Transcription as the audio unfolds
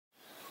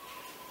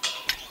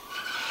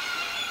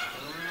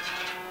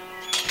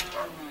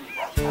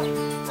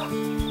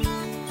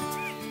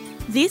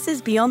This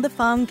is Beyond the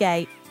Farm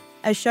Gate,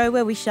 a show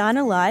where we shine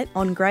a light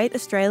on great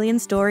Australian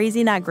stories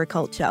in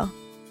agriculture.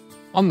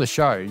 On the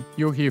show,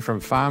 you'll hear from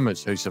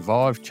farmers who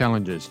survive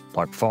challenges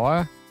like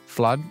fire,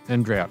 flood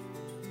and drought,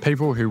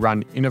 people who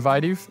run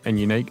innovative and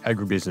unique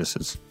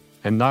agribusinesses,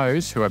 and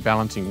those who are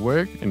balancing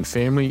work and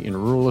family in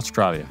rural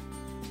Australia.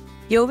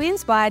 You'll be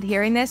inspired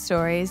hearing their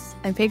stories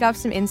and pick up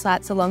some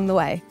insights along the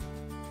way.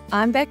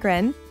 I'm Beck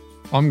Wren.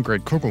 I'm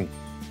Greg Cookle.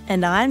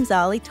 And I'm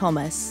Zali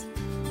Thomas.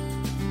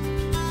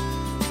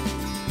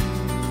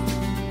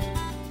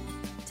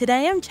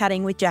 Today I'm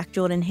chatting with Jack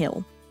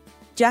Jordan-Hill.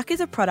 Jack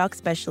is a product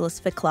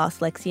specialist for Class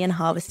Lexion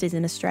harvesters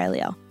in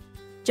Australia.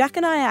 Jack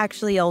and I are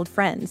actually old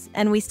friends,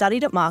 and we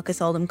studied at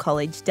Marcus Oldham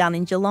College down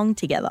in Geelong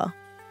together.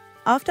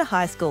 After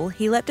high school,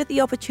 he leapt at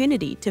the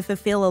opportunity to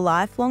fulfil a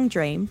lifelong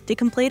dream to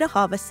complete a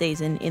harvest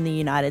season in the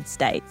United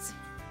States.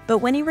 But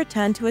when he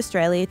returned to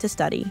Australia to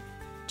study,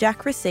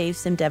 Jack received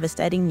some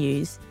devastating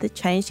news that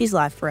changed his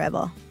life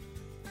forever.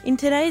 In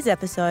today's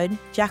episode,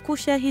 Jack will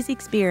share his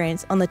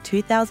experience on the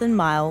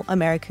 2,000-mile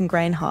American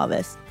grain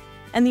harvest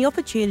and the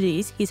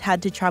opportunities he's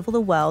had to travel the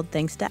world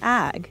thanks to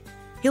ag.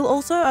 He'll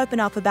also open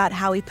up about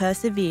how he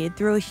persevered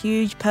through a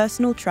huge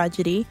personal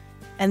tragedy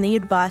and the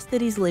advice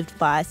that he's lived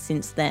by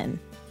since then.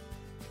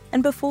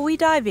 And before we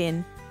dive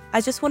in,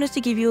 I just wanted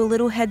to give you a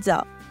little heads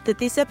up that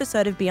this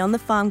episode of Beyond the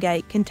Farm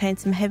Gate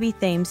contains some heavy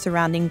themes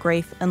surrounding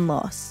grief and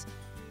loss.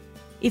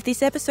 If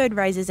this episode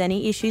raises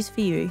any issues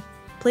for you,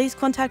 please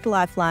contact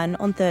Lifeline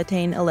on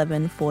 13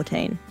 11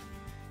 14.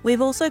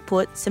 We've also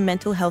put some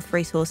mental health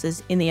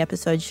resources in the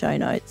episode show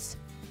notes.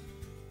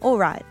 All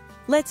right,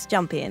 let's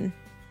jump in.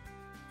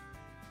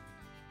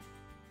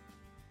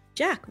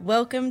 Jack,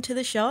 welcome to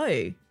the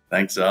show.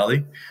 Thanks,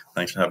 Ali.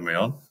 Thanks for having me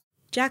on.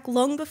 Jack,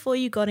 long before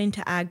you got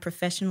into ag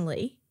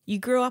professionally, you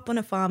grew up on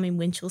a farm in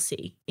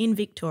Winchelsea in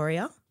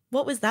Victoria.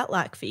 What was that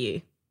like for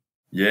you?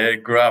 Yeah,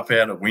 grew up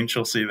out at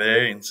Winchelsea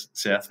there in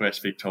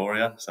southwest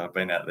Victoria. So I've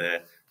been out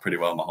there pretty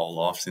well my whole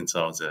life since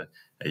I was a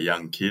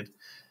young kid.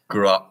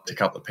 Grew up with a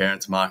couple of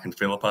parents, Mark and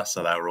Philippa,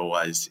 so they were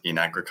always in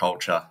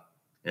agriculture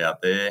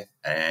out there,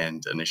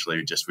 and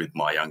initially just with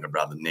my younger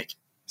brother, Nick.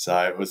 So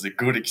it was a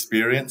good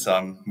experience.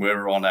 We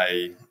were on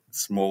a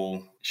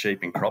small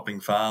sheep and cropping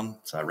farm,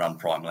 so I run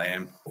prime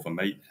lamb for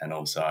meat and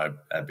also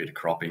a bit of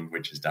cropping,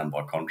 which is done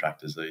by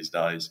contractors these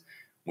days,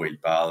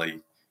 wheat,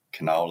 barley,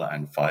 canola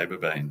and faba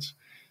beans.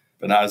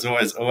 But no, it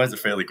was always a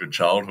fairly good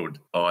childhood.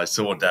 I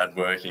saw Dad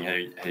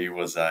working. He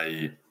was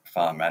a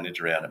farm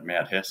manager out at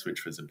Mount Hess,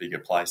 which was a bigger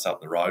place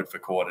up the road for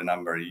quite a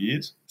number of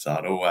years. So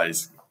I'd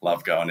always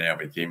loved going out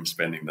with him,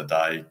 spending the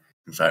day.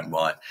 In fact,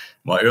 my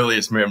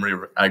earliest memory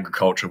of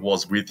agriculture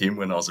was with him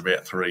when I was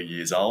about 3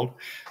 years old.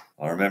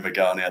 I remember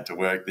going out to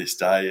work this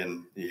day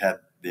and he had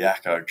the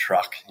Acco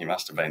truck. He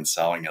must have been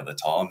sowing at the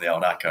time, the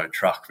old Acco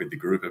truck with the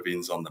grouper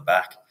bins on the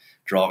back,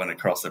 driving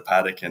across the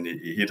paddock, and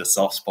he hit a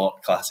soft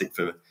spot, classic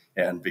for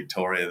out in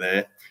Victoria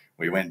there.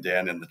 We went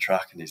down in the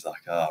truck and he's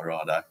like, oh,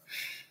 righto.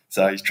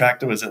 So his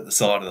tractor was at the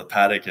side of the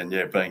paddock and,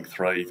 yeah, being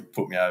three, he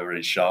put me over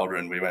his shoulder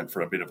and we went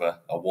for a bit of a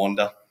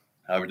wander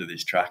over to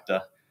this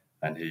tractor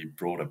and he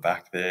brought it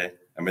back there.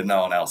 And with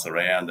no one else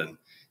around, and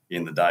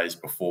in the days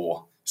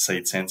before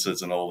seat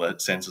sensors and all the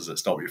sensors that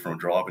stop you from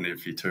driving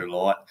if you're too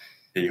light,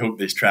 he hooked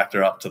this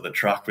tractor up to the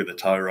truck with a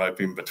tow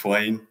rope in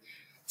between,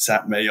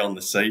 sat me on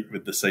the seat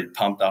with the seat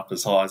pumped up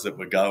as high as it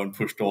would go and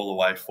pushed all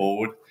the way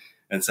forward,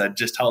 and said,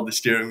 just hold the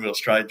steering wheel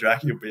straight,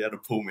 Drac, you'll be able to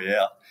pull me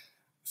out.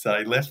 So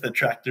he left the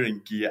tractor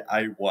in gear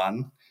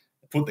A1,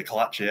 put the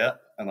clutch out,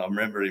 and I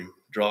remember him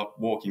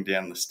walking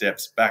down the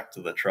steps back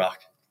to the truck.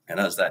 And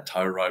as that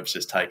tow rope's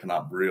just taken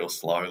up real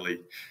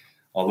slowly,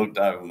 I looked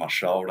over my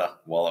shoulder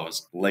while I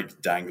was legs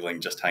dangling,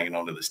 just hanging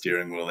onto the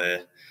steering wheel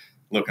there,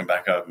 looking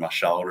back over my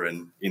shoulder,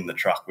 and in the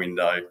truck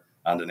window,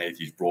 underneath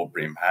his broad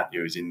brim hat, he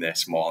was in there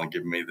smiling,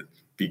 giving me the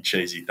big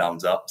cheesy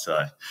thumbs up.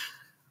 So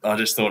I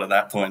just thought at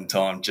that point in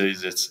time,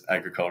 Jesus,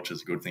 agriculture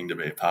is a good thing to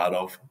be a part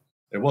of.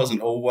 It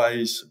wasn't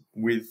always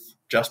with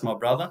just my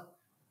brother.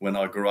 When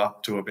I grew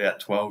up to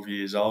about 12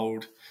 years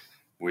old,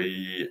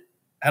 we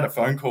had a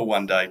phone call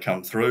one day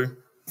come through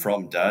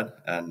from Dad,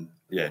 and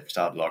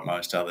started like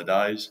most other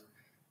days.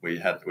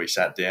 We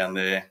sat down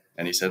there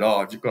and he said, oh,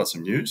 I've got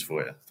some news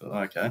for you. I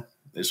thought, okay.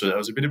 It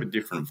was a bit of a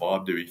different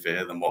vibe, to be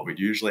fair, than what we'd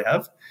usually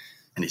have.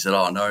 And he said,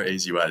 oh, no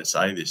easy way to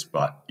say this,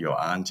 but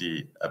your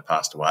auntie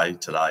passed away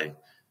today.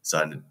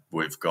 So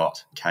we've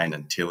got Kane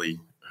and Tilly,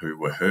 who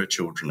were her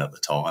children at the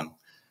time,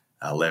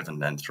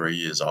 11 and 3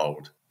 years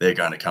old. They're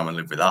going to come and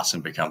live with us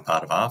and become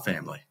part of our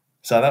family.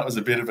 So that was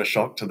a bit of a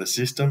shock to the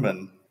system.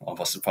 And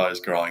I suppose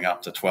growing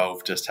up to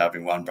 12, just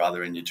having one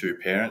brother and your two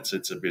parents,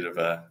 it's a bit of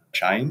a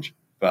change.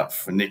 But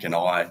for Nick and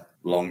I,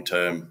 long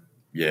term,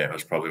 it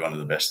was probably one of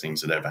the best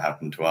things that ever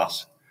happened to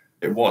us.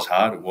 It was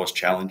hard, it was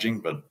challenging,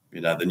 but,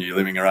 the new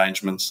living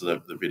arrangements,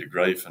 the bit of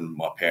grief, and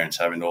my parents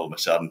having all of a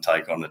sudden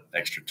take on an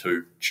extra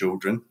two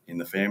children in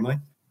the family.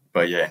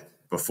 But,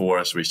 before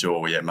us, we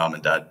saw Mum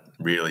and Dad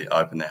really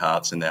open their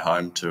hearts in their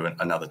home to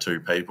another two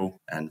people.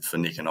 And for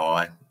Nick and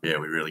I, we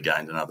really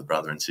gained another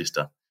brother and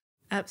sister.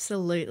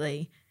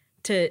 Absolutely.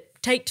 To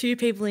take two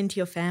people into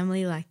your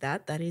family like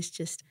that is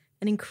just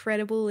an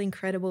incredible,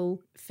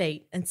 incredible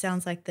feat, and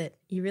sounds like that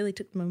you really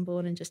took them on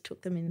board and just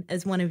took them in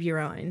as one of your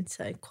own.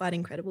 So quite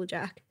incredible,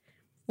 Jack.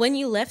 When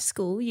you left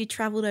school, you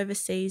travelled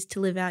overseas to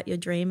live out your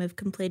dream of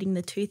completing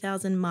the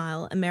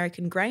 2,000-mile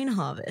American grain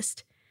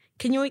harvest.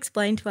 Can you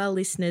explain to our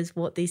listeners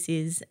what this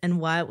is and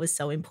why it was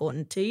so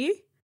important to you?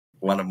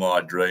 One of my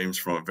dreams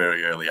from a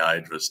very early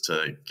age was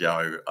to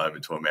go over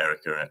to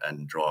America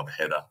and drive a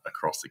header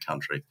across the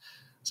country.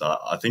 So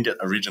I think it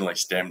originally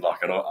stemmed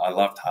like I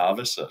loved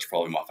harvest, so it's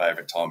probably my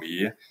favourite time of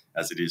year,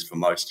 as it is for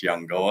most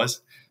young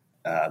guys.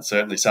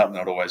 Certainly something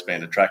I'd always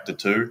been attracted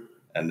to.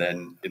 And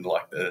then in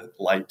like the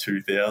late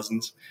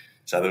 2000s,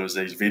 so there was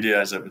these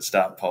videos that would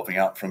start popping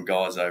up from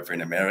guys over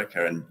in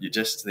America, and you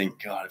just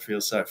think, God, it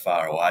feels so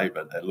far away,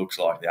 but it looks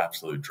like the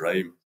absolute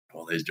dream.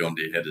 All these John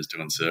Deere headers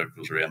doing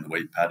circles around the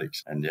wheat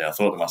paddocks. And I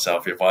thought to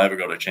myself, if I ever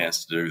got a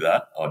chance to do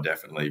that, I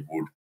definitely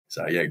would.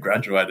 So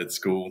graduated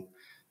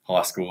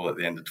high school at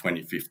the end of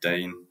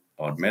 2015.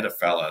 I'd met a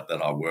fella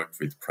that I worked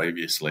with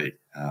previously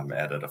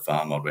out at a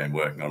farm I'd been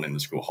working on in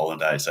the school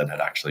holidays that had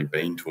actually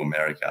been to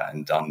America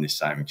and done this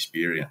same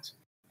experience.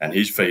 And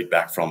his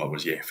feedback from it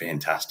was,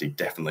 fantastic,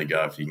 definitely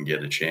go if you can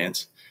get a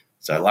chance.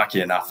 So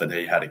lucky enough that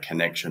he had a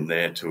connection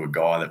there to a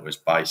guy that was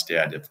based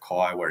out of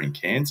Kiowa in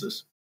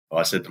Kansas.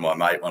 I said to my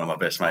mate, one of my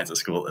best mates at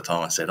school at the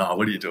time, I said,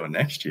 what are you doing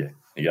next year?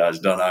 He goes,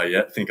 don't know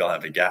yet, think I'll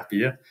have a gap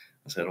year.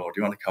 I said, do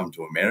you want to come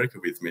to America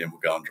with me and we'll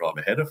go and drive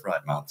a header for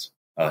 8 months?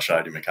 I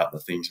showed him a couple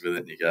of things with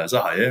it and he goes,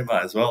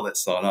 might as well,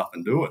 let's sign up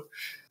and do it.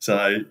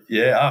 So,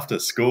 after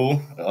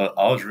school,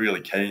 I was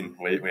really keen.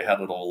 We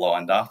had it all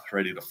lined up,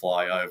 ready to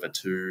fly over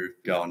to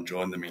go and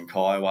join them in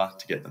Kiowa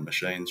to get the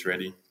machines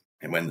ready.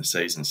 And when the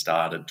season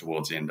started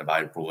towards the end of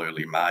April,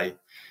 early May,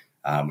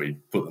 we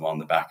put them on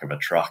the back of a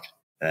truck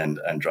and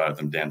drove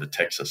them down to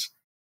Texas.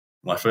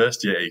 My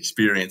first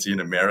experience in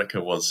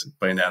America was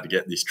being able to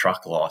get this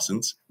truck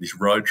license, this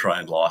road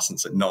train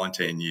license at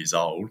 19 years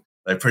old.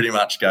 They pretty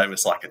much gave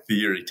us like a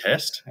theory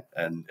test,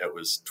 and it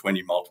was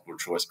 20 multiple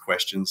choice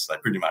questions. They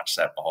pretty much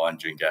sat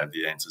behind you and gave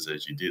the answers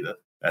as you did it.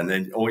 And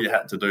then all you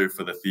had to do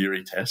for the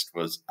theory test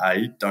was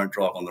A, don't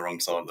drive on the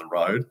wrong side of the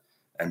road,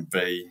 and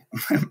B,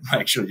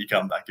 make sure you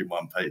come back in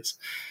one piece.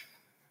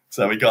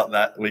 So we got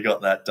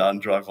that done,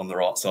 drove on the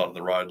right side of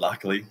the road,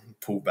 luckily,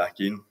 pulled back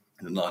in.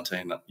 And the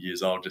 19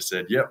 years old just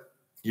said, yep,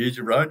 here's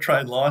your road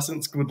train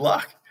license, good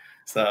luck.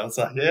 So I was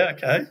like,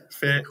 okay,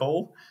 fair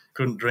call.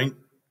 Couldn't drink,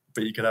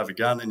 but you could have a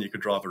gun and you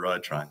could drive a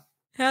road train.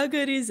 How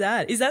good is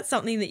that? Is that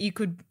something that you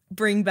could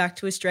bring back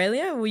to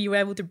Australia? Were you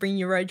able to bring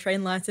your road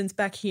train license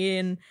back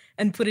here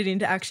and put it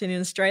into action in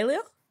Australia?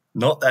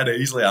 Not that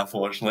easily,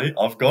 unfortunately.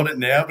 I've got it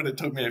now, but it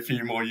took me a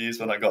few more years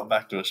when I got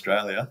back to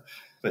Australia.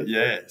 But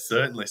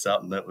certainly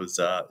something that was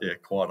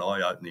quite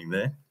eye-opening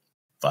there.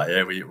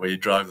 But we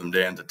drove them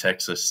down to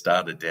Texas,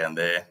 started down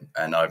there,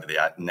 and over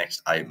the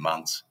next 8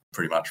 months,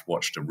 pretty much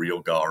watched a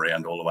reel go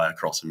around all the way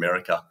across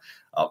America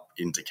up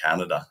into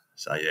Canada.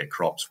 So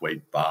crops,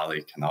 wheat,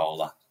 barley,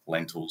 canola,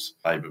 lentils,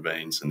 faba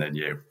beans, and then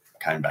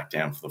came back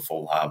down for the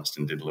fall harvest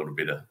and did a little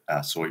bit of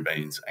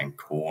soybeans and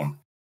corn.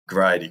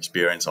 Great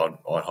experience. I'd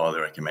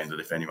highly recommend it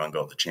if anyone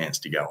got the chance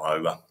to go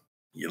over.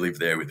 You live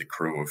there with a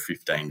crew of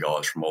 15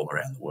 guys from all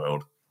around the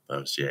world.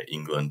 Those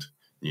England,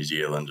 New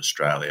Zealand,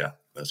 Australia.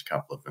 There's a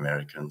couple of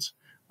Americans,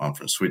 one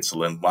from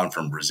Switzerland, one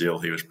from Brazil.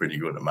 He was pretty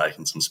good at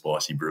making some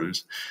spicy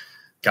brews.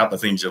 A couple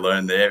of things you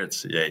learn there.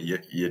 It's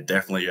you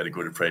definitely get a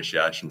good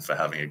appreciation for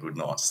having a good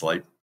night's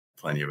sleep.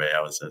 Plenty of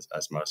hours,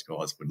 as most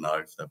guys would know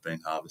if they've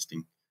been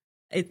harvesting.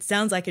 It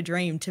sounds like a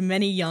dream to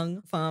many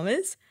young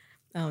farmers.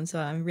 So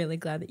I'm really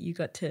glad that you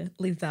got to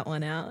live that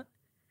one out.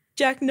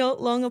 Jack,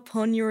 not long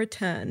upon your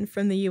return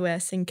from the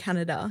US and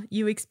Canada,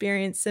 you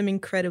experienced some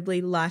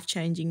incredibly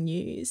life-changing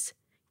news.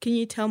 Can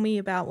you tell me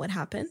about what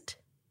happened?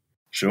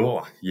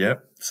 Sure,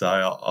 yep. So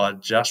I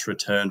just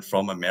returned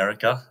from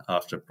America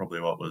after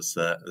probably what was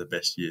the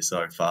best year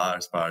so far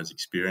as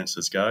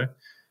experiences go.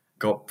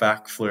 Got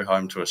back, flew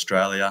home to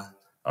Australia.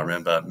 I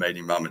remember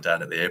meeting Mum and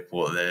Dad at the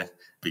airport there,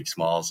 big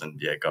smiles,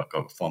 and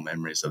got fond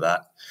memories of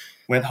that.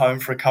 Went home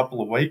for a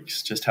couple of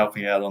weeks, just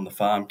helping out on the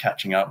farm,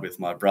 catching up with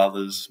my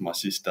brothers, my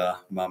sister,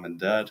 Mum and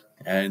Dad.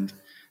 And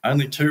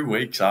only 2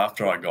 weeks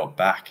after I got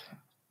back,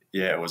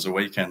 it was a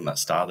weekend that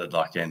started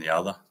like any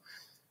other.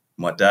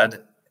 My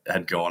dad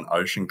had gone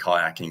ocean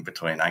kayaking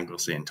between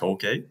Anglesey and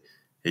Torquay.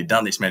 He'd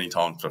done this many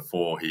times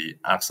before. He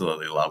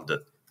absolutely loved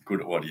it,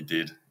 good at what he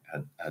did,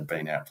 had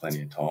been out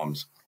plenty of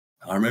times.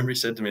 I remember he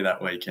said to me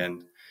that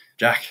weekend,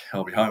 Jack,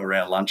 I'll be home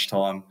around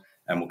lunchtime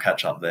and we'll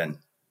catch up then.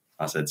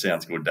 I said,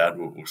 sounds good, Dad.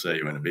 We'll see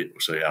you in a bit.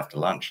 We'll see you after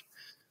lunch.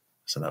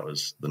 So that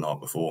was the night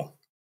before.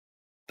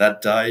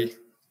 That day,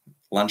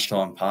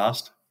 lunchtime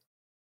passed,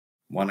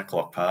 1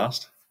 o'clock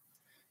passed,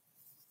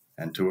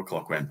 and 2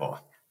 o'clock went by.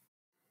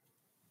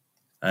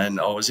 And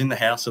I was in the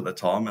house at the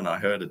time and I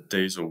heard a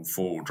diesel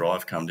four-wheel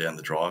drive come down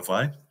the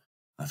driveway.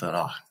 I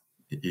thought,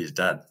 here's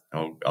Dad.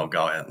 I'll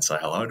go out and say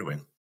hello to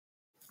him.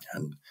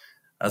 And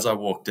as I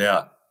walked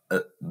out,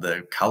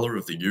 the colour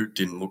of the ute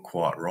didn't look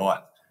quite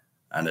right.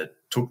 and it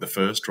took the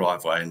first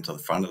driveway into the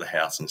front of the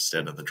house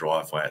instead of the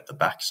driveway at the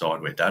back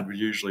side where Dad would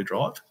usually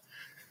drive.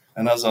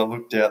 And as I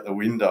looked out the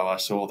window, I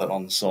saw that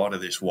on the side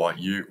of this white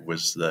ute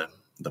was the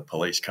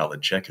police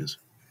coloured checkers.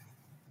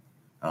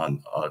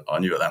 And I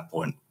knew at that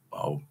point,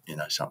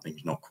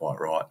 something's not quite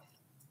right.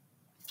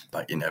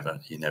 But you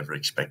never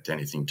expect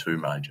anything too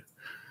major.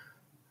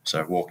 So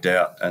I walked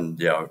out,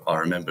 and I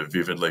remember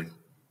vividly,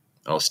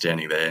 I was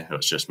standing there. It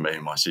was just me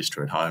and my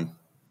sister at home.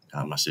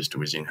 My sister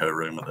was in her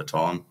room at the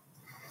time.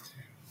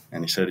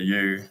 And he said, are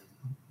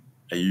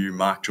you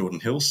Mark Jordan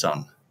Hill's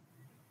son?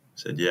 I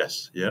said,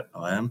 yes, yeah,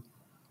 I am.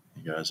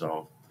 He goes,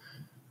 oh,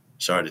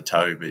 sorry to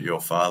tell you, but your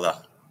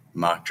father,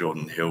 Mark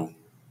Jordan Hill,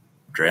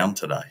 drowned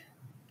today.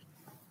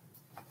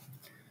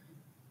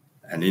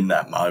 And in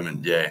that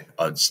moment,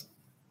 I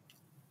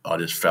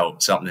just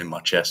felt something in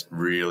my chest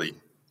really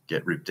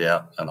get ripped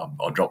out, and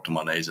I dropped to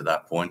my knees at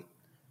that point,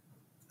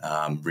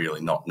 really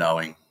not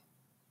knowing,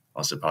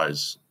 I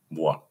suppose,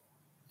 what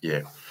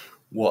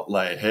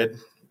lay ahead,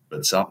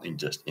 but something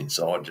just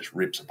inside just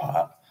rips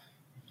apart.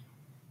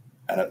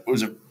 And it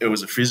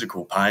was a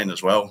physical pain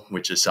as well,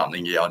 which is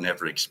something I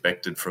never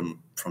expected from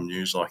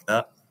news like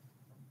that.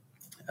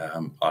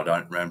 I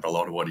don't remember a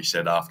lot of what he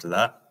said after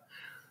that,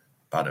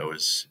 but it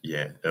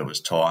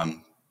was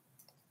time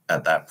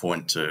at that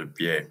point to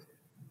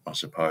I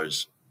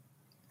suppose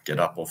get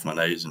up off my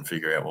knees and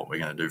figure out what we're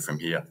going to do from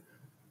here.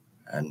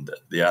 And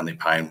the only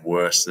pain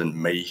worse than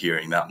me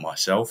hearing that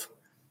myself,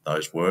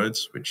 those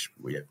words, which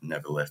have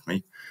never left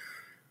me,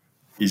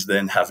 is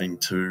then having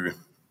to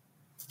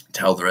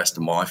tell the rest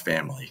of my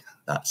family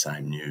that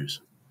same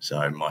news.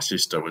 So my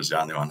sister was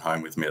the only one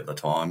home with me at the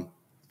time,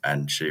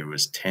 and she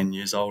was 10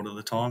 years old at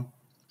the time.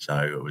 So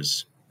it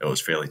was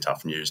fairly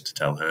tough news to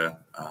tell her.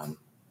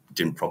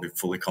 Didn't probably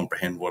fully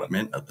comprehend what it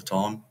meant at the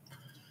time.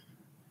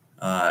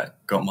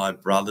 Got my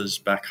brothers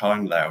back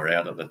home. They were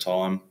out at the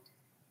time.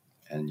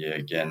 And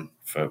again,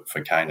 for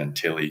Kane and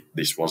Tilly,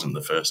 this wasn't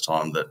the first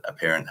time that a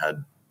parent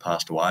had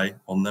passed away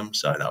on them.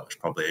 So that was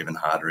probably even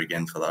harder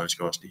again for those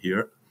guys to hear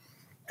it.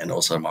 And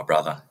also my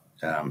brother,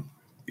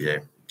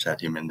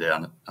 sat him in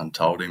down and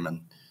told him,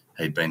 and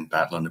he'd been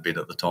battling a bit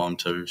at the time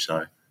too.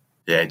 So,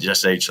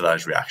 just each of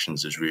those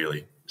reactions has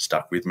really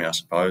stuck with me, I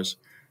suppose.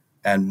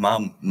 And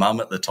mum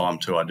at the time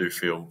too, I do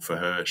feel for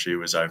her. She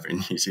was over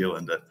in New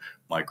Zealand at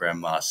my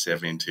grandma's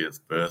 70th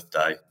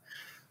birthday,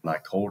 and I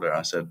called her.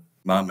 I said,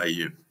 Mum, are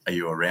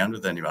you around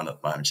with anyone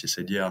at the moment? She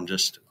said, yeah, I'm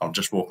just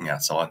walking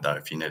outside though.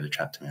 If you need to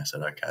chat to me. I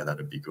said, okay,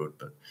 that'd be good,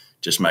 but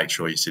just make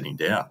sure you're sitting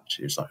down.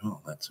 She was like,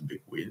 oh, that's a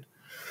bit weird.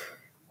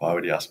 Why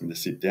would he ask me to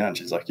sit down?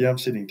 She's like, yeah, I'm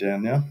sitting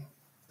down now.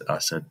 I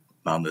said,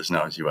 Mum, there's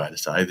no easy way to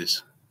say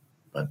this,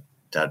 but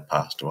Dad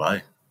passed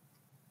away.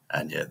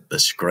 And the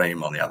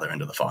scream on the other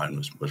end of the phone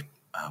was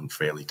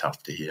fairly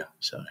tough to hear.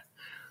 So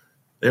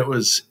it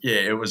was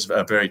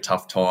a very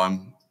tough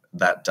time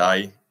that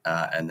day,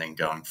 and then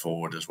going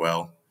forward as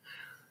well.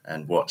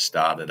 And what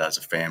started as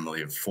a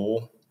family of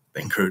 4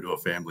 then grew to a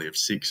family of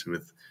 6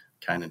 with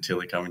Kane and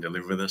Tilly coming to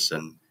live with us.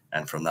 And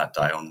from that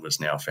day on was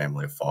now a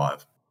family of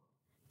 5.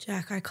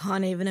 Jack, I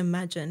can't even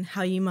imagine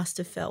how you must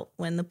have felt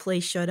when the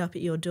police showed up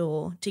at your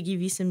door to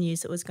give you some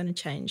news that was going to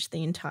change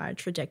the entire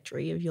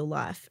trajectory of your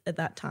life at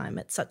that time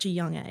at such a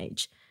young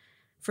age.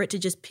 For it to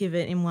just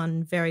pivot in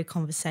one very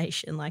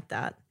conversation like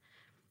that,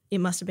 it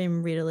must have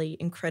been really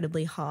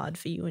incredibly hard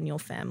for you and your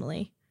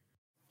family.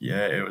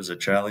 Yeah, it was a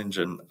challenge.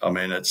 And I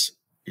mean,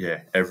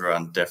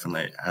 everyone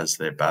definitely has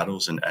their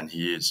battles and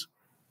hears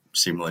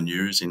similar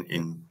news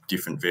in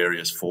different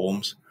various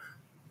forms.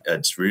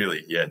 It's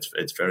really,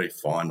 it's very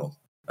final.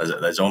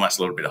 There's almost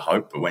a little bit of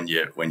hope, but when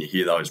you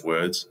hear those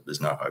words,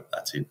 there's no hope.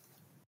 That's it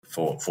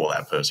for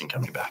that person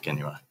coming back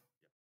anyway.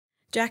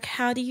 Jack,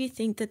 how do you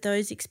think that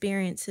those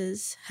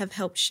experiences have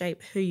helped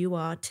shape who you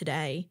are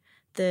today?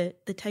 The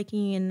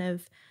taking in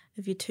of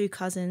your 2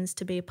 cousins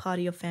to be a part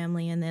of your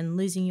family and then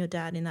losing your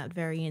dad in that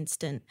very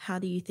instant. How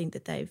do you think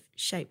that they've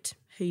shaped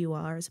who you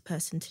are as a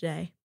person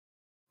today?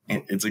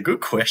 It's a good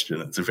question.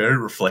 It's a very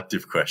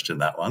reflective question,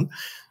 that one.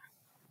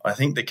 I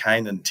think the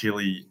Kane and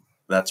Tilly,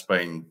 that's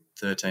been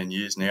 13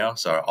 years now.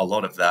 So a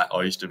lot of that,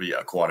 I used to be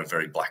quite a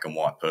very black and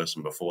white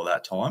person before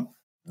that time.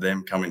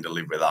 Them coming to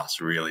live with us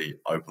really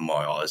opened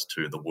my eyes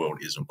to the world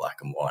isn't black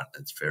and white.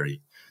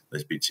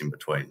 There's bits in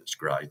between. It's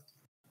great.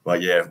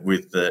 But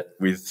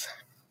with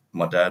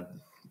my dad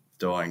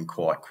dying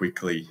quite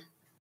quickly,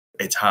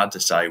 it's hard to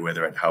say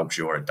whether it helps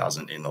you or it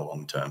doesn't in the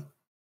long term,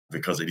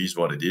 because it is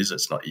what it is.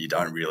 It's not, you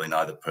don't really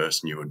know the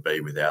person you would be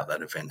without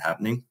that event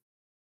happening.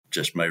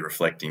 Just me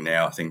reflecting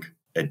now, I think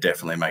it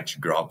definitely makes you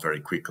grow up very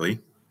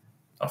quickly.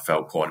 I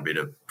felt quite a bit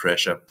of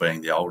pressure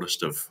being the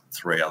oldest of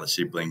 3 other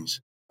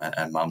siblings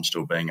and mum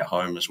still being at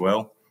home as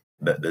well.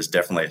 But there's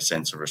definitely a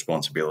sense of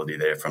responsibility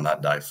there from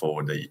that day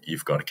forward that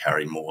you've got to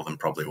carry more than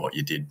probably what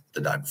you did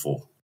the day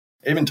before.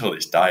 Even to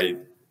this day,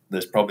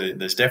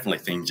 there's definitely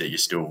things that you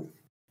still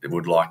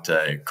would like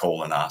to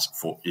call and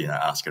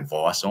ask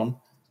advice on.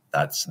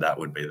 That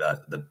would be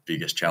the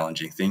biggest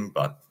challenging thing.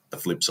 But the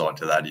flip side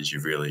to that is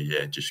you've really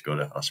just got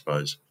to, I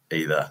suppose,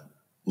 either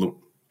look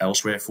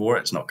elsewhere for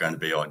it. It's not going to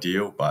be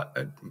ideal, but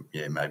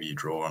maybe you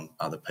draw on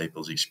other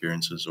people's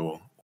experiences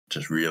or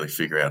just really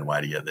figure out a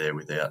way to get there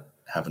without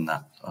having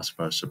that, I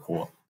suppose,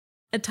 support.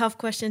 A tough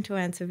question to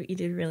answer, but you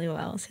did really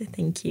well, so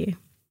thank you.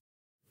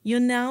 You're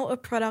now a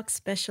product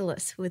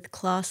specialist with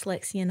Class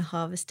Lexi and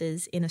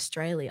Harvesters in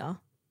Australia.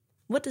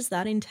 What does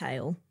that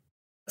entail?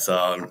 So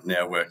I'm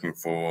now working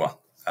for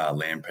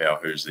Land Power,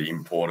 who's the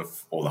importer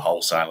or the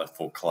wholesaler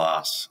for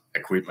Class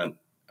equipment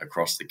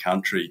across the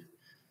country.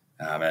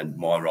 And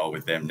my role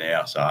with them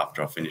now, so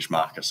after I finished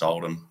Marcus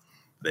Oldham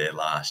there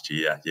last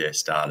year,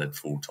 started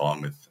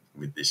full-time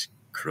with this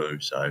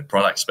crew. So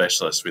product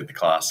specialist with the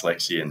Class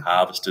Lexi and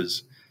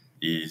Harvesters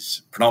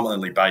is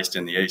predominantly based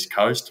in the East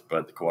Coast,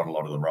 but quite a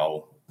lot of the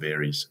role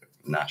varies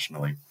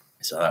nationally.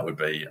 So that would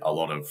be a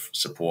lot of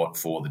support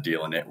for the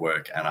dealer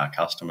network and our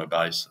customer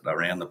base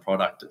around the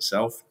product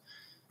itself.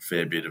 A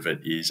fair bit of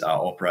it is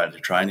our operator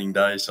training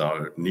days,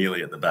 so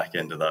nearly at the back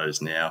end of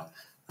those now.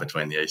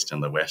 Between the East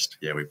and the West,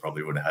 we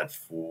probably would have had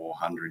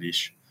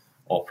 400-ish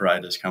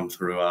operators come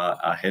through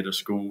our header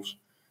schools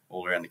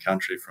all around the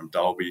country, from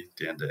Dalby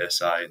down to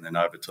SA and then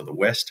over to the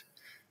West.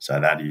 So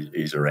that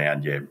is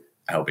around,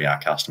 helping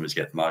our customers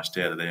get the most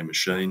out of their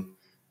machine.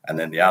 And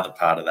then the other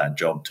part of that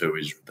job too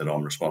is that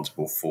I'm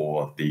responsible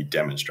for the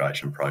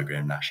demonstration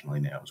program nationally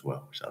now as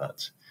well. So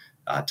that's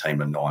a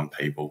team of 9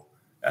 people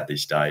at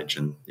this stage,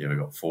 and we've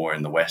got 4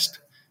 in the West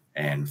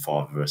and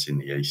 5 of us in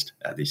the East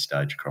at this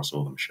stage across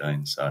all the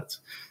machines. So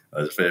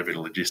there's a fair bit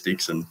of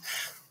logistics and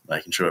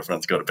making sure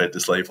everyone's got a bed to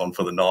sleep on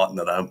for the night and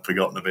that I haven't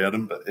forgotten about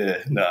them. But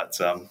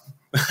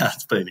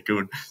it's been a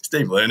good,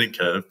 steep learning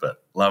curve,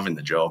 but loving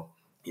the job.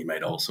 You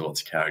meet all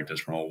sorts of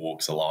characters from all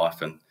walks of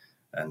life,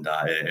 and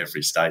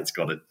every state's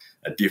got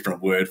a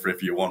different word for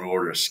if you want to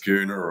order a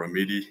schooner or a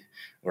midi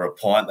or a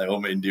pint. They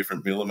all mean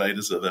different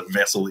millimetres of the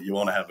vessel that you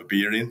want to have a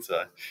beer in.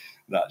 So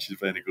it's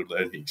just been a good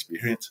learning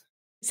experience.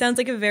 Sounds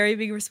like a very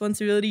big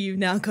responsibility you've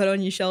now got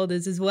on your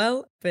shoulders as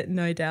well, but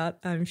no doubt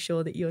I'm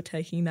sure that you're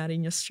taking that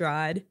in your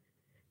stride.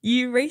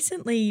 You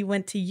recently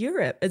went to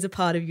Europe as a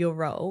part of your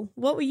role.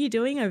 What were you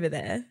doing over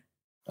there?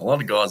 A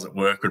lot of guys at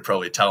work would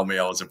probably tell me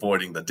I was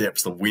avoiding the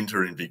depths of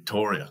winter in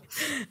Victoria.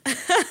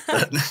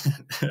 But,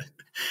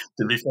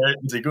 to be fair,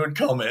 it's a good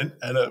comment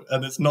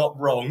and it's not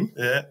wrong.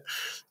 I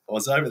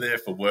was over there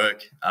for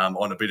work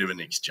on a bit of an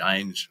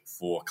exchange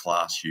for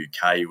Class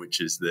UK, which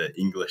is the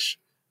English,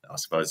 I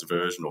suppose,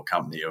 version or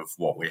company of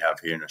what we have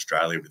here in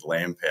Australia with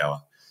Land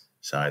Power.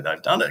 So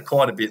they've done it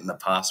quite a bit in the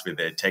past with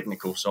their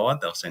technical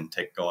side. They'll send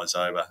tech guys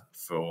over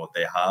for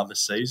their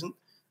harvest season.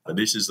 But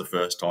this is the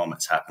first time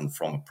it's happened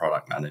from a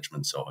product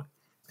management side.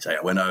 So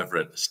I went over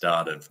at the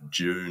start of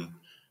June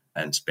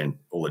and spent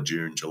all of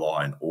June,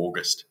 July and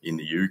August in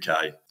the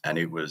UK. And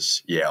it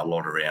was, a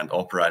lot around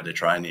operator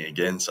training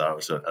again. So it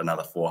was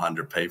another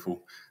 400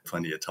 people,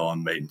 plenty of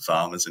time meeting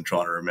farmers and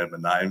trying to remember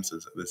names.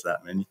 There's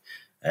that many.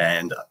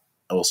 And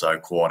also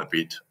quite a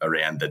bit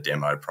around the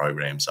demo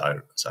program,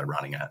 so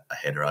running a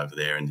header over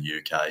there in the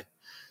UK.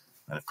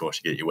 And, of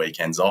course, you get your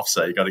weekends off,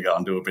 so you got to go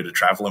and do a bit of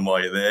travelling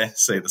while you're there,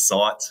 see the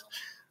sights,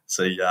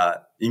 see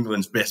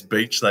England's best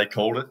beach, they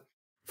called it.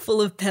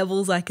 Full of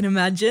pebbles, I can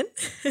imagine.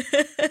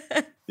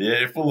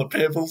 Yeah, full of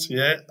pebbles,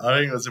 I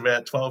think it was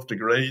about 12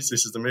 degrees.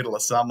 This is the middle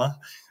of summer,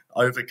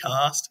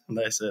 overcast. And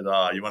they said,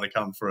 you want to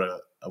come for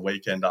a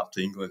weekend up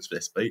to England's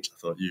best beach? I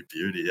thought, you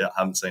beauty, I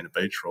haven't seen a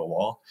beach for a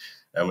while.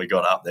 And we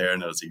got up there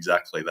and it was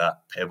exactly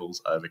that,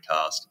 pebbles,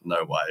 overcast,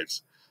 no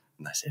waves.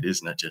 And they said,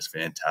 isn't it just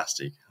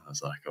fantastic? I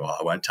was like,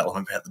 I won't tell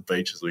them about the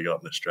beaches we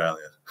got in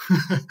Australia.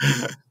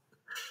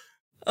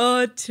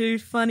 Oh, too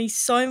funny.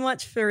 So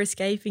much for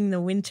escaping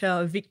the winter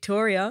of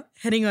Victoria,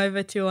 heading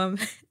over to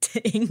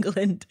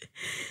England.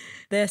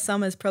 Their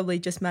summers probably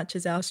just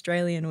matches our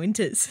Australian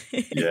winters.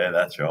 Yeah,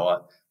 that's right.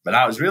 But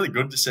no, it was really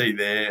good to see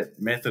their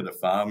method of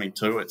farming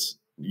too.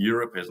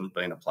 Europe hasn't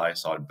been a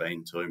place I'd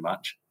been too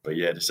much. But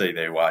to see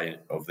their way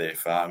of their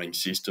farming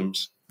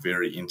systems,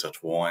 very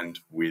intertwined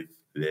with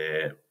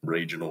their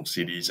regional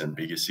cities and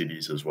bigger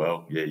cities as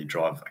well. You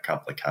drive a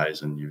couple of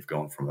Ks and you've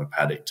gone from a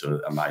paddock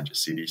to a major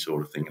city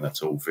sort of thing, and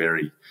that's all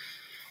very,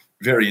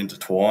 very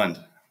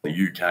intertwined. The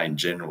UK in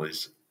general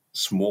is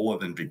smaller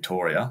than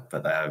Victoria,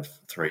 but they have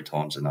 3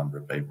 times the number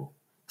of people.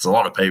 It's a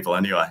lot of people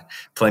anyway.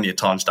 Plenty of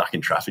time stuck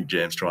in traffic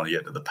jams trying to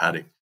get to the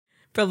paddock.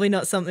 Probably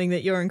not something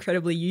that you're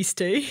incredibly used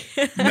to.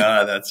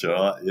 No, that's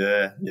right.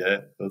 Yeah.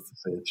 That's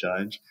a fair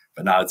change.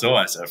 But no,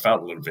 it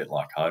felt a little bit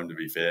like home, to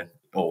be fair.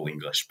 All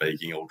English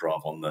speaking, all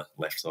drive on the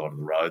left side of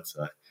the road.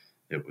 So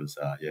it was,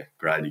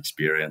 great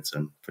experience,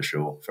 and for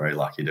sure, very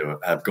lucky to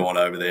have gone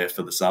over there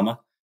for the summer.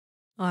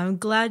 I'm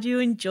glad you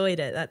enjoyed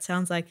it. That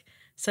sounds like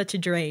such a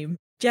dream.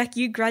 Jack,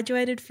 you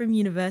graduated from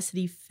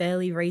university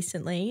fairly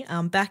recently,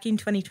 back in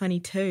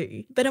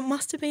 2022, but it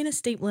must have been a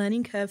steep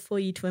learning curve for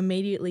you to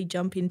immediately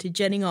jump into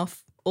jetting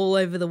off all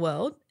over the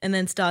world and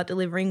then start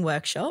delivering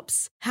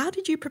workshops. How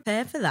did you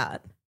prepare for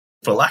that?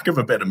 For lack of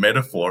a better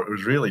metaphor, it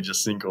was really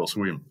just sink or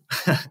swim.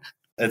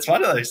 It's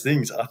one of those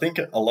things. I think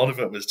a lot of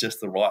it was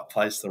just the right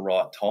place, the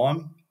right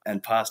time.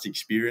 And past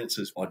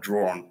experiences, I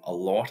draw on a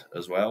lot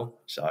as well.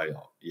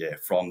 So, yeah,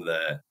 from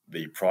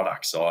the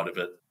product side of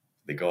it,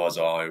 the guys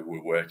I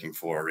were working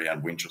for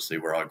around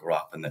Winchelsea where I grew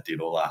up and that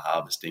did all our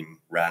harvesting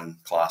ran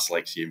Class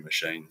Lexion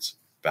machines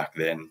back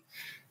then.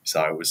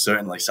 So it was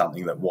certainly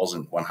something that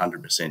wasn't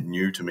 100%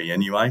 new to me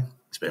anyway.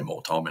 Spent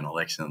more time in a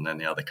Lexion than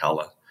any other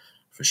colour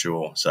for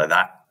sure. So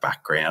that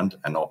background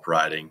and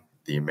operating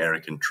the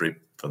American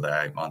trip for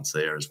the 8 months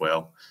there as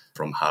well,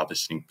 from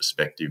harvesting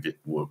perspective, it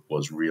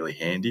was really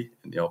handy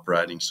in the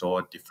operating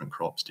side, different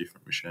crops,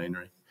 different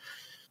machinery.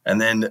 And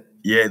then,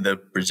 yeah, the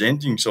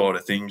presenting side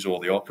of things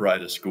or the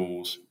operator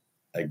schools,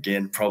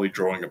 again, probably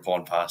drawing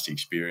upon past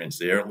experience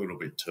there a little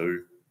bit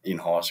too. In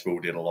high school,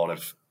 did a lot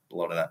of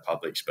that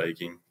public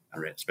speaking,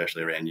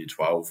 especially around year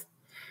 12.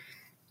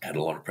 Had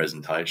a lot of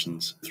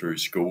presentations through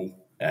school,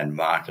 and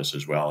Marcus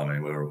as well. I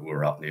mean, we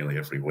were up nearly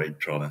every week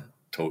trying to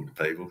talk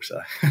to people.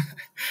 So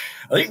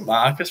I think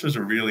Marcus was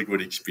a really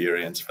good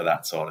experience for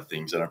that side of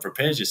things, and it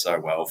prepares you so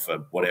well for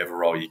whatever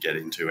role you get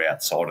into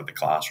outside of the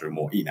classroom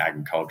or in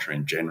agriculture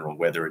in general,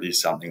 whether it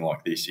is something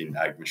like this in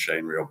ag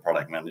machinery or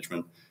product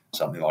management,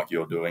 something like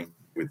you're doing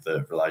with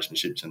the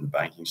relationships and the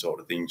banking sort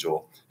of things,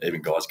 or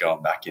even guys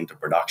going back into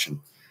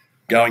production.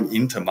 Going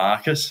into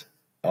Marcus,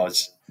 I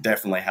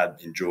definitely had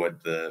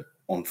enjoyed the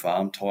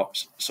on-farm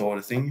types side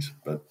of things,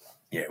 but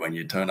yeah, when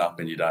you turn up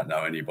and you don't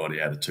know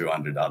anybody out of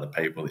 200 other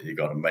people that you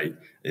got to meet,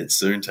 it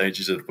soon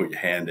teaches you to put your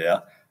hand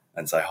out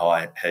and say,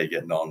 hi, how you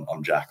getting on?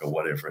 I'm Jack, or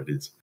whatever it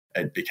is.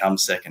 It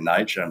becomes second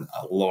nature, and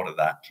a lot of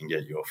that can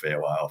get you a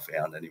fair way, I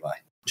found anyway.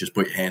 Just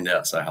put your hand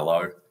out, say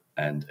hello,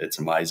 and it's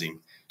amazing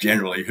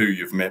generally who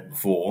you've met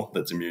before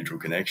that's a mutual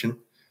connection,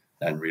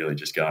 and really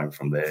just going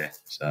from there.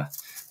 So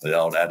the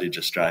old adage,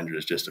 a stranger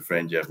is just a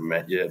friend you haven't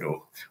met yet,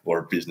 or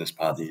a business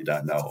partner you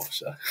don't know of.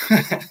 So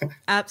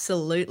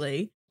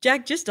Absolutely.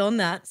 Jack, just on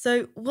that,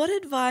 so what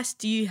advice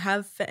do you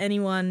have for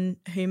anyone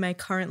who may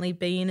currently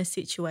be in a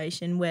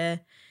situation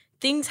where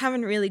things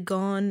haven't really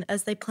gone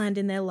as they planned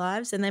in their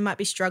lives and they might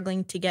be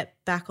struggling to get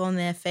back on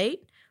their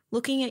feet?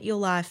 Looking at your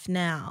life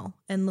now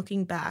and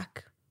looking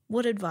back,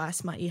 what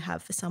advice might you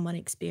have for someone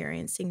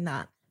experiencing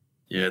that?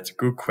 Yeah, it's a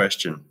good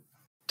question.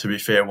 To be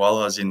fair, while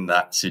I was in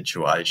that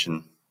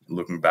situation,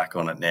 looking back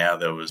on it now,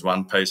 there was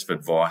one piece of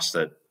advice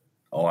that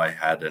I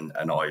had and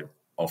I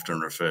often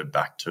referred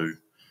back to,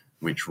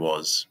 which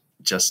was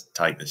just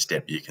take the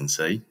step you can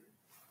see.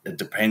 It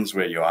depends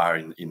where you are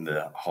in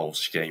the whole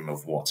scheme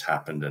of what's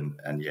happened,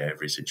 and yeah,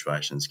 every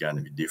situation is going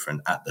to be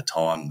different. At the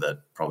time that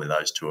probably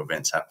those two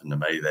events happened to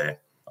me there,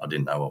 I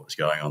didn't know what was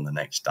going on the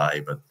next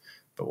day, but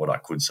what I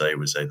could see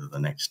was either the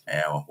next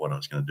hour, what I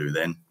was going to do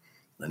then,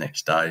 the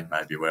next day,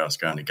 maybe where I was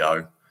going to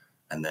go.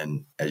 And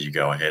then as you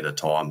go ahead of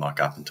time, like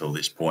up until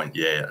this point,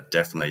 yeah,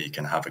 definitely you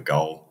can have a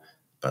goal,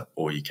 but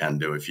all you can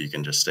do if you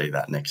can just see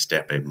that next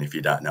step, even if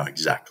you don't know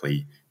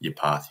exactly your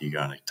path you're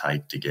going to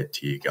take to get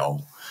to your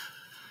goal,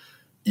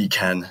 you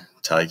can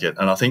take it.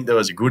 And I think there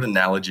was a good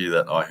analogy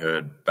that I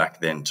heard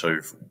back then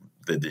too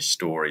that this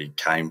story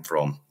came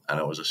from, and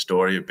it was a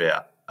story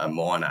about a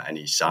miner and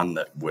his son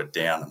that were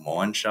down a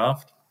mine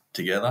shaft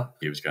together.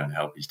 He was going to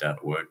help his dad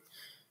at work,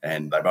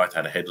 and they both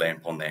had a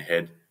headlamp on their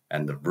head,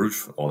 and the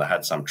roof, or they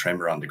had some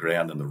tremor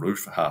underground, and the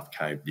roof half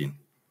caved in.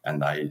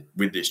 And they,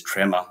 with this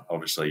tremor,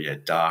 obviously,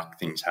 dark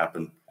things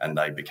happen, and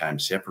they became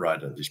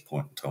separated at this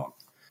point in time.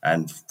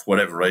 And for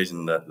whatever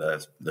reason,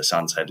 the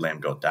son's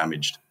headlamp got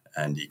damaged,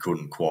 and he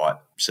couldn't quite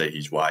see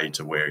his way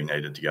to where he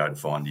needed to go to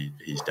find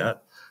his dad.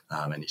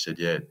 And he said,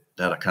 yeah,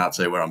 Dad, I can't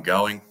see where I'm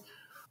going.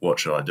 What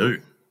should I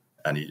do?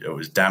 And it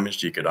was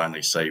damaged. You could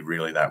only see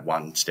really that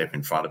one step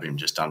in front of him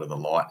just under the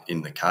light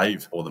in the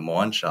cave or the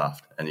mine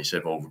shaft. And he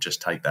said, well, we'll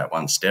just take that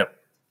one step.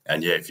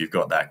 And, yeah, if you've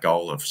got that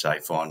goal of, say,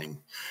 finding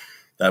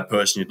that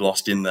person you'd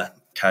lost in the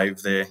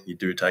cave there, you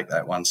do take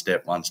that one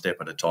step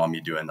at a time,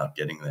 you do end up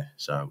getting there.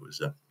 So it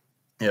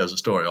was a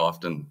story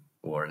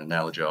or an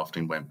analogy I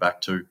often went back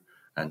to,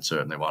 and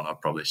certainly one I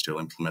probably still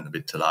implement a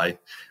bit today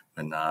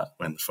when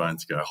the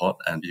phones go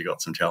hot and you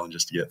got some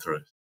challenges to get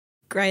through.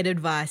 Great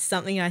advice,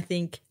 something I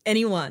think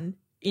anyone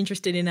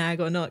interested in ag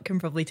or not can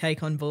probably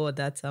take on board.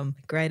 That's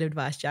great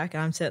advice, Jack.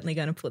 I'm certainly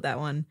going to put that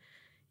one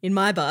in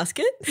my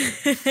basket.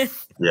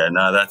 Yeah,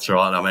 no, that's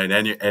right. I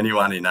mean,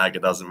 anyone in ag,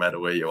 it doesn't matter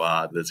where you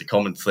are, there's a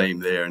common theme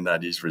there, and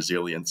that is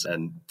resilience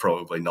and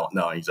probably not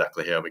knowing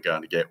exactly how we're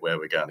going to get where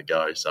we're going to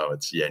go. So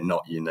it's,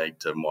 not unique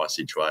to my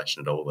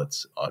situation at all.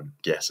 It's, I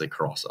guess,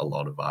 across a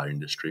lot of our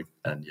industry.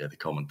 And, the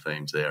common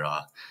themes there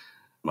are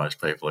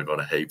most people have got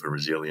a heap of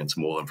resilience,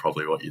 more than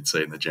probably what you'd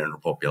see in the general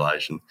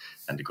population,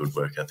 and a good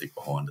work ethic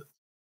behind it.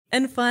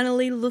 And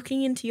finally,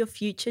 looking into your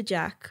future,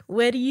 Jack,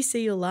 where do you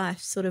see your life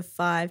sort of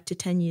 5 to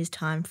 10 years'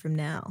 time from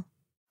now?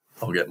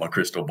 I'll get my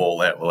crystal ball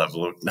out. We'll have a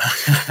look.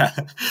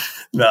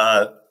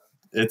 No,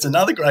 it's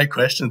another great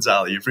question,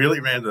 Sally. You've really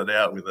rounded it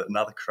out with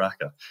another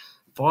cracker.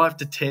 5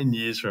 to 10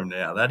 years from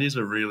now, that is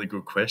a really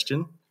good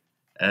question,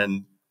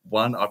 and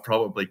one I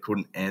probably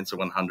couldn't answer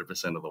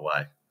 100% of the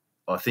way.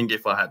 I think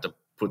if I had to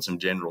put some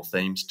general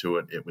themes to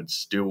it, it would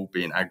still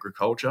be in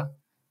agriculture,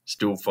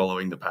 still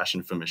following the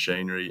passion for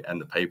machinery and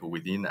the people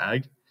within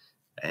ag,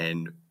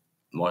 and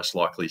most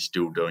likely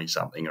still doing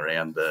something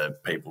around the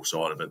people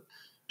side of it,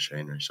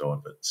 machinery side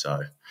of it.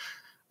 So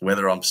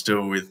whether I'm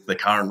still with the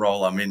current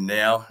role I'm in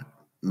now,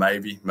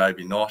 maybe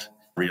not,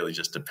 really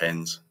just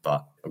depends.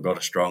 But I've got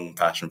a strong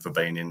passion for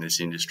being in this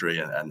industry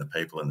and the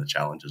people and the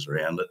challenges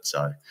around it.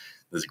 So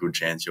there's a good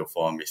chance you'll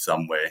find me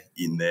somewhere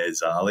in there,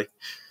 Zali.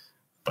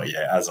 But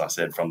yeah, as I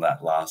said from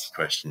that last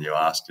question you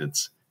asked,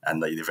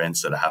 and the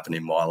events that are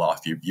happening in my life,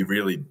 you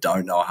really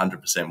don't know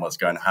 100% what's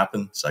going to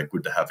happen. So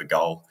good to have a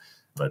goal.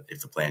 But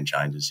if the plan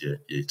changes,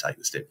 you take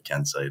the step you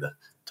can see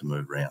to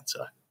move around.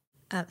 So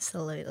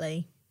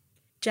absolutely.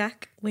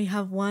 Jack, we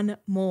have one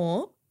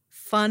more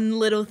fun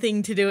little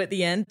thing to do at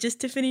the end.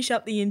 Just to finish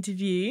up the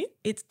interview,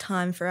 it's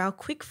time for our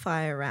quick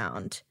fire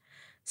round.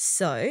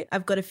 So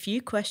I've got a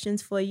few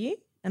questions for you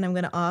and I'm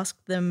going to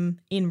ask them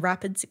in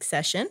rapid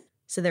succession.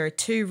 So there are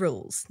 2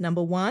 rules.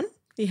 Number 1,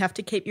 you have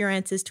to keep your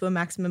answers to a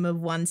maximum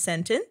of 1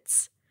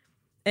 sentence.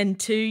 And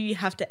 2, you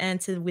have to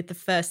answer with the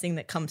first thing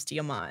that comes to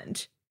your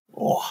mind.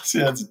 Oh,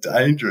 sounds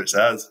dangerous,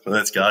 but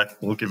let's go.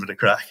 We'll give it a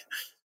crack.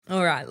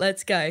 All right,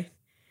 let's go.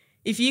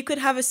 If you could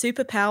have a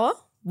superpower,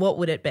 what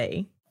would it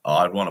be? Oh,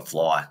 I'd want to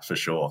fly, for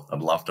sure. I'd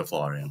love to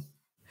fly around.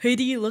 Who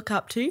do you look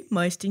up to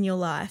most in your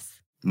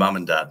life? Mum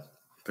and Dad,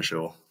 for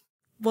sure.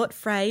 What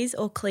phrase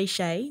or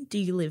cliche do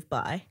you live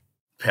by?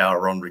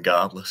 Power on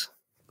regardless.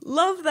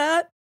 Love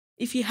that.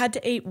 If you had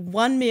to eat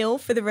one meal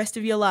for the rest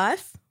of your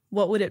life,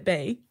 what would it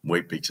be?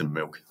 Weet-Bix and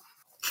milk.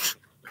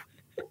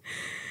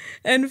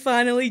 And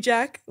finally,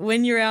 Jack,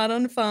 when you're out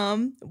on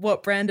farm,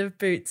 what brand of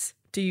boots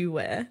do you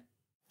wear?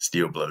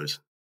 Steel Blues.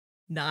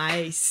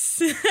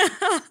 Nice.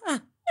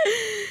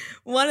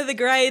 One of the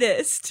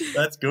greatest.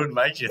 That's good.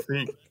 Makes you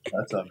think.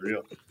 That's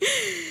unreal.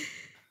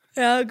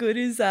 How good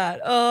is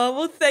that? Oh,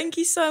 well, thank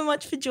you so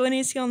much for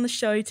joining us here on the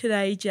show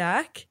today,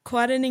 Jack.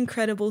 Quite an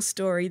incredible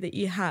story that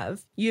you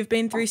have. You've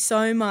been through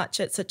so much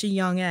at such a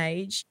young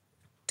age.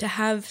 To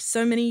have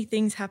so many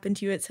things happen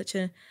to you at such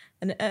an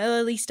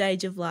early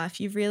stage of life,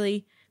 you've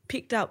really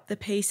picked up the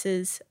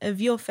pieces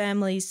of your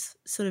family's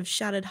sort of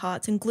shattered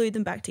hearts and glued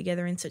them back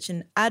together in such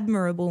an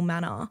admirable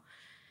manner.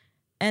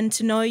 And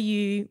to know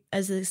you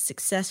as a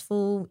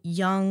successful,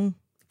 young,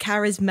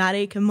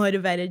 charismatic and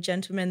motivated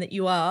gentleman that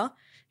you are,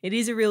 it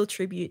is a real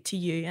tribute to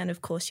you and,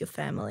 of course, your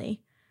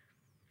family.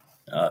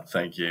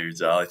 Thank you,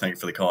 Zali. Thank you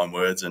for the kind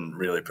words and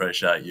really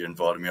appreciate you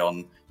inviting me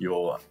on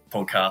your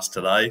podcast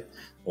today.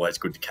 Always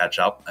good to catch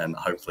up and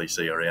hopefully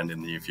see you around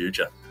in the near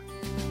future.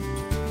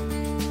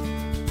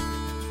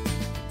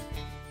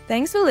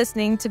 Thanks for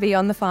listening to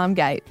Beyond the Farm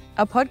Gate,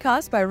 a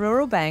podcast by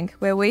Rural Bank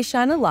where we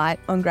shine a light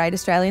on great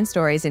Australian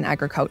stories in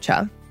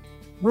agriculture.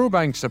 Rural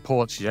Bank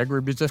supports the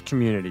agribusiness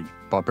community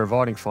by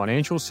providing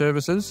financial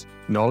services,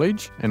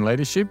 knowledge and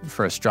leadership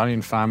for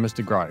Australian farmers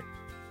to grow.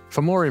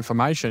 For more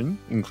information,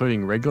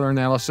 including regular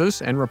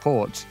analysis and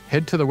reports,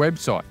 head to the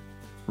website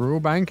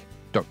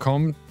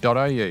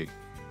ruralbank.com.au.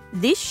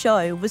 This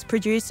show was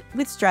produced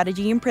with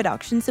strategy and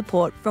production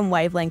support from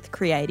Wavelength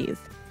Creative.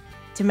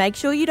 To make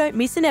sure you don't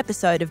miss an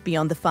episode of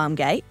Beyond the Farm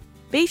Gate,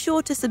 be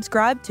sure to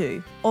subscribe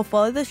to or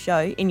follow the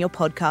show in your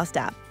podcast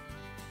app.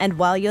 And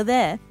while you're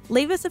there,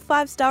 leave us a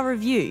 5-star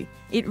review.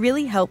 It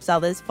really helps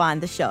others find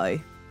the show.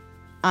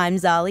 I'm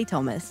Zali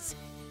Thomas.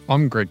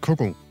 I'm Greg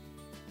Cookle.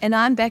 And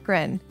I'm Beck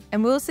Wren,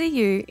 and we'll see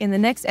you in the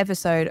next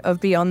episode of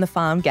Beyond the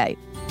Farm Gate.